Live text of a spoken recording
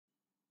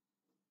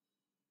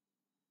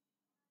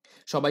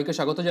সবাইকে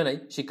স্বাগত জানাই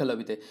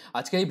শিক্ষালবিতে।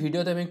 আজকে এই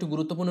ভিডিওতে আমি একটু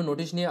গুরুত্বপূর্ণ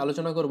নোটিশ নিয়ে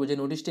আলোচনা করব, যে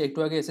নোটিশটি একটু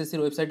আগে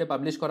এসএসসির ওয়েবসাইটে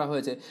পাবলিশ করা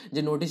হয়েছে।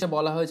 যে নোটিশে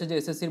বলা হয়েছে যে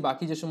এসএসসির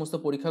বাকি যে সমস্ত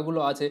পরীক্ষাগুলো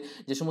আছে,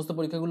 যে সমস্ত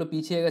পরীক্ষাগুলো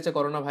পিছিয়ে গেছে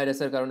করোনা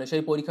ভাইরাসের কারণে,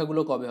 সেই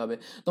পরীক্ষাগুলো কবে হবে।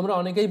 তোমরা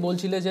অনেকেই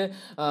বলছিলে যে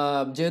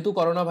যেহেতু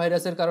করোনা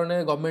ভাইরাসের কারণে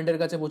গভর্নমেন্টের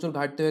কাছে প্রচুর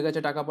ঘাটতি হয়ে গেছে,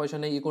 টাকা পয়সা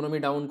নেই, ইকোনমি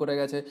ডাউন করে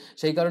গেছে,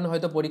 সেই কারণে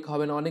হয়তো পরীক্ষা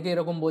হবে না। অনেকে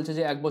এরকম বলছে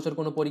যে 1 বছর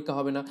কোনো পরীক্ষা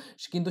হবে না,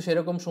 কিন্তু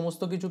সেরকম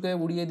সমস্ত কিছুকে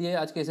উড়িয়ে দিয়ে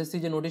আজকে এসএসসি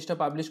যে নোটিশটা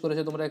পাবলিশ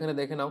করেছে, তোমরা এখানে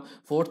দেখে নাও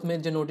 4th মে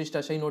যে নোটিশটা,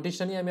 সেই নোটিশটা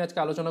নিয়ে আমি আজকে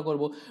আলোচনা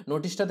করব।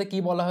 নোটিশটাতে কি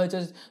বলা হয়েছে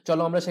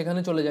চলো আমরা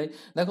সেখানে চলে যাই।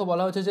 দেখো,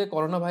 বলা হয়েছে যে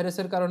করোনা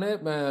ভাইরাসের কারণে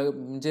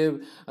যে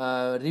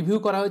রিভিউ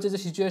করা হয়েছে যে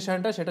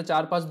সিচুয়েশনটা, সেটা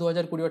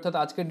 4/5/2020 অর্থাৎ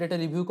আজকের ডেটে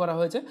রিভিউ করা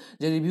হয়েছে।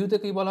 যে রিভিউতে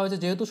কি বলা হয়েছে,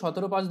 যেহেতু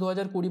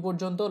 17/5/2020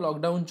 পর্যন্ত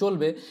লকডাউন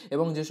চলবে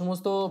এবং যে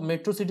সমস্ত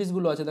মেট্রো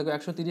সিটিসগুলো আছে, দেখো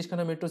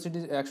 130খানা মেট্রো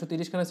সিটিস,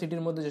 130খানা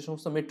সিটির মধ্যে যে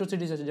সমস্ত মেট্রো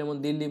সিটিস আছে, যেমন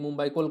দিল্লি,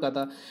 মুম্বাই,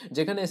 কলকাতা,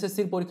 যেখানে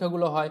এসএসসির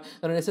পরীক্ষাগুলো হয়।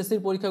 কারণ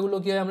এসএসসির পরীক্ষাগুলো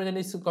কি হয় আমরা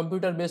জানি,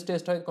 কম্পিউটার বেসড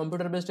টেস্ট হয়।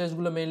 কম্পিউটার বেসড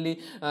টেস্টগুলো মেনলি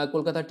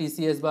কলকাতা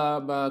টিসিএস বা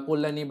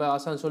কল্যাণী বা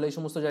আসানসোল, এই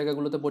সমস্ত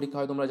জায়গাগুলোতে পরীক্ষা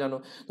হয়, তোমরা জানো।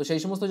 তো সেই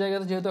সমস্ত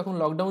জায়গাতে যেহেতু এখন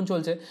লকডাউন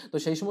চলছে, তো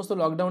সেই সমস্ত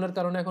লকডাউনের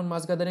কারণে এখন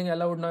মাস গ্যাদারিং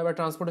অ্যালাউড নয় বা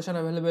ট্রান্সপোর্টেশন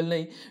অ্যাভেলেবেল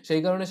নেই,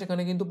 সেই কারণে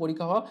সেখানে কিন্তু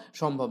পরীক্ষা হওয়া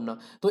সম্ভব না।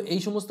 তো এই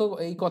সমস্ত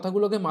এই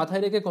কথাগুলোকে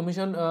মাথায় রেখে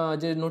কমিশন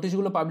যে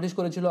নোটিশগুলো পাবলিশ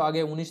করেছিল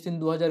আগে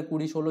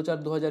 19/3/2020,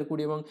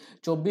 16/4/2020 এবং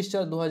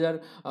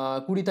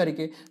 24/4/2020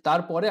 তারিখে,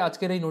 তারপরে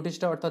আজকের এই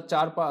নোটিশটা অর্থাৎ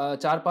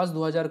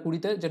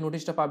 4/5/2020 যে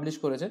নোটিশটা পাবলিশ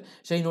করেছে,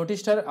 সেই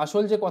নোটিশটার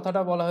আসল যে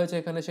কথাটা বলা হয়েছে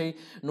এখানে, সেই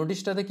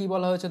নোটিশটাতে কি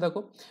বলা হয়েছে দেখো,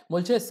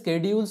 বলছে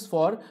স্কেডিউলস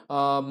for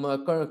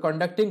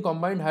conducting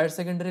combined higher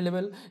secondary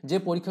level, যে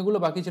পরীক্ষাগুলো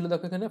বাকি ছিল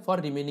দেখো এখানে, ফর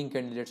রিমেনিং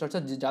ক্যান্ডিডেটস,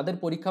 অর্থাৎ যাদের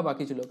পরীক্ষা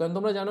বাকি ছিল। কারণ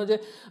তোমরা জানো যে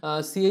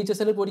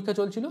সিএইচএসএল এর পরীক্ষা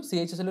চলছিল,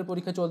 সিএইচএসএল এর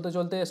পরীক্ষা চলতে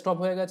চলতে স্টপ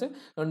হয়ে গেছে,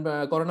 কারণ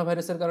করোনা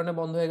ভাইরাসের কারণে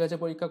বন্ধ হয়ে গেছে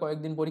পরীক্ষা।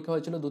 কয়েকদিন পরীক্ষা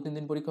হয়েছিল, 2-3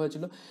 দিন পরীক্ষা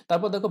হয়েছিল।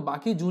 তারপর দেখো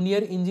বাকি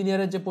জুনিয়র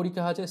ইঞ্জিনিয়ারের যে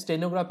পরীক্ষা আছে,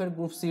 স্টেনোগ্রাফের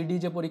গ্রুপ সিডি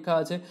যে পরীক্ষা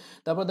আছে,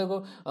 তারপর দেখো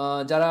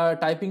যারা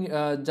টাইপিং,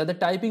 যাদের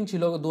টাইপিং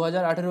ছিল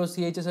 2018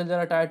 সিএইচএসএল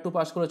যারা টায়ার 2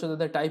 পাস করেছে,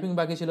 তাদের টাইপিং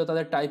বাকি ছিল,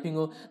 তাদের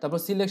টাইপিংও। তারপর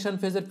সিলেকশন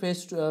ফেজের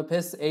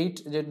ফেজ 8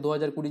 যে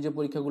 2020 যে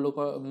পরীক্ষাগুলো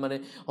মানে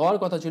হওয়ার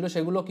কথা ছিল,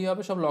 সেগুলো কি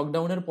হবে, সব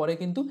লকডাউনের পরে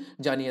কিন্তু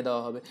জানিয়ে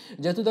দেওয়া হবে।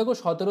 যেহেতু দেখো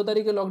 17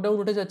 তারিখে লকডাউন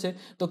উঠে যাচ্ছে,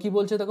 তো কি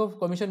বলছে দেখো,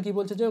 কমিশন কি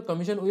বলছে, যে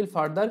commission will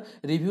further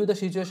review the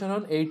situation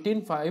on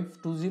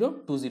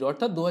 18/5/2020,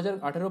 অর্থাৎ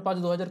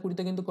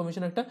 18/5/2020 কিন্তু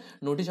কমিশন একটা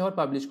নোটিশ আবার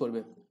পাবলিশ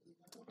করবে।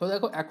 তো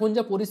দেখো এখন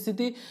যা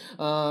পরিস্থিতি,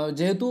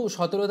 যেহেতু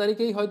 17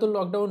 তারিখেই হয়তো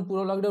লকডাউন,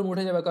 পুরো লকডাউন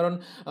উঠে যাবে, কারণ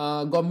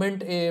গভর্নমেন্ট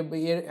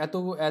এর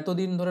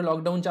এতদিন ধরে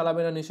লকডাউন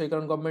চালাবে না নিশ্চয়ই,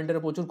 কারণ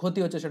গভর্নমেন্টের প্রচুর ক্ষতি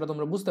হচ্ছে, সেটা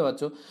তোমরা বুঝতে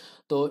পারছো।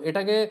 তো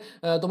এটাকে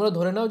তোমরা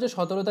ধরে নাও যে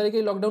 17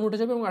 তারিখেই লকডাউন উঠে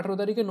যাবে এবং 18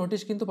 তারিখে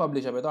নোটিশ কিন্তু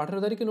পাবলিশ হবে। তো 18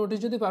 তারিখে নোটিশ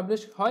যদি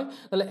পাবলিশ হয়,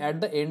 তাহলে at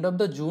the end of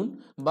the June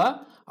বা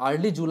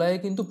আর্লি জুলাইয়ে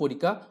কিন্তু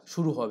পরীক্ষা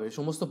শুরু হবে,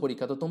 সমস্ত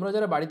পরীক্ষা। তো তোমরা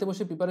যারা বাড়িতে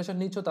বসে প্রিপারেশন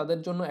নিচ্ছ, তাদের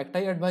জন্য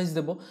একটাই অ্যাডভাইস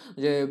দেবো,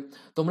 যে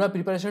তোমরা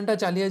প্রিপারেশনটা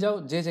চালিয়ে যাও,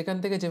 যে যেখান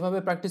থেকে যেভাবে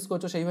প্র্যাকটিস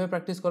করছো সেইভাবে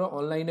প্র্যাকটিস করো।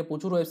 অনলাইনে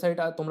প্রচুর ওয়েবসাইট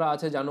তোমরা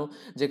আছে জানো,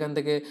 যেখান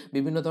থেকে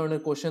বিভিন্ন ধরনের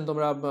কোশ্চেন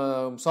তোমরা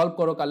সলভ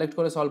করো, কালেক্ট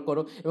করে সলভ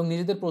করো এবং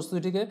নিজেদের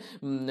প্রস্তুতিকে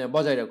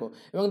বজায় রাখো।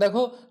 এবং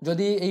দেখো,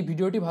 যদি এই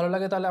ভিডিওটি ভালো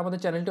লাগে তাহলে আমাদের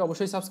চ্যানেলটি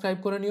অবশ্যই সাবস্ক্রাইব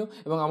করে নিও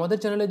এবং আমাদের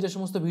চ্যানেলের যে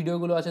সমস্ত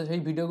ভিডিওগুলো আছে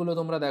সেই ভিডিওগুলো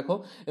তোমরা দেখো।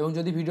 এবং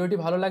যদি ভিডিওটি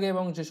ভালো লাগে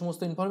এবং যে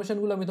সমস্ত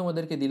ইনফরমেশনগুলো আমি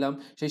তোমাদেরকে দিলাম,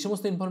 সেই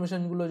সমস্ত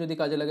ইনফরমেশনগুলো যদি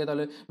কাজে লাগে,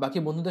 তাহলে বাকি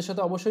বন্ধুদের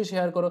সাথে অবশ্যই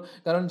শেয়ার করো।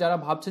 কারণ যারা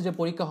ভাবছে যে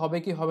পরীক্ষা হবে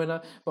কি হবে না,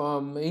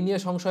 এই নিয়ে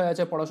সংশয়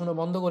আছে, পড়াশোনা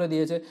বন্ধ করে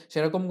দিয়েছে,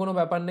 সেরকম কোনো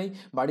ব্যাপার নেই।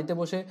 বাড়িতে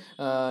বসে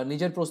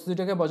নিজের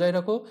প্রস্তুতিটাকে বজায়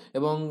রাখো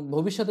এবং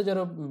ভবিষ্যতে যেন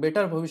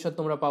বেটার ভবিষ্যৎ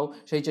তোমরা পাও,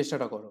 সেই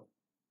চেষ্টাটা করো।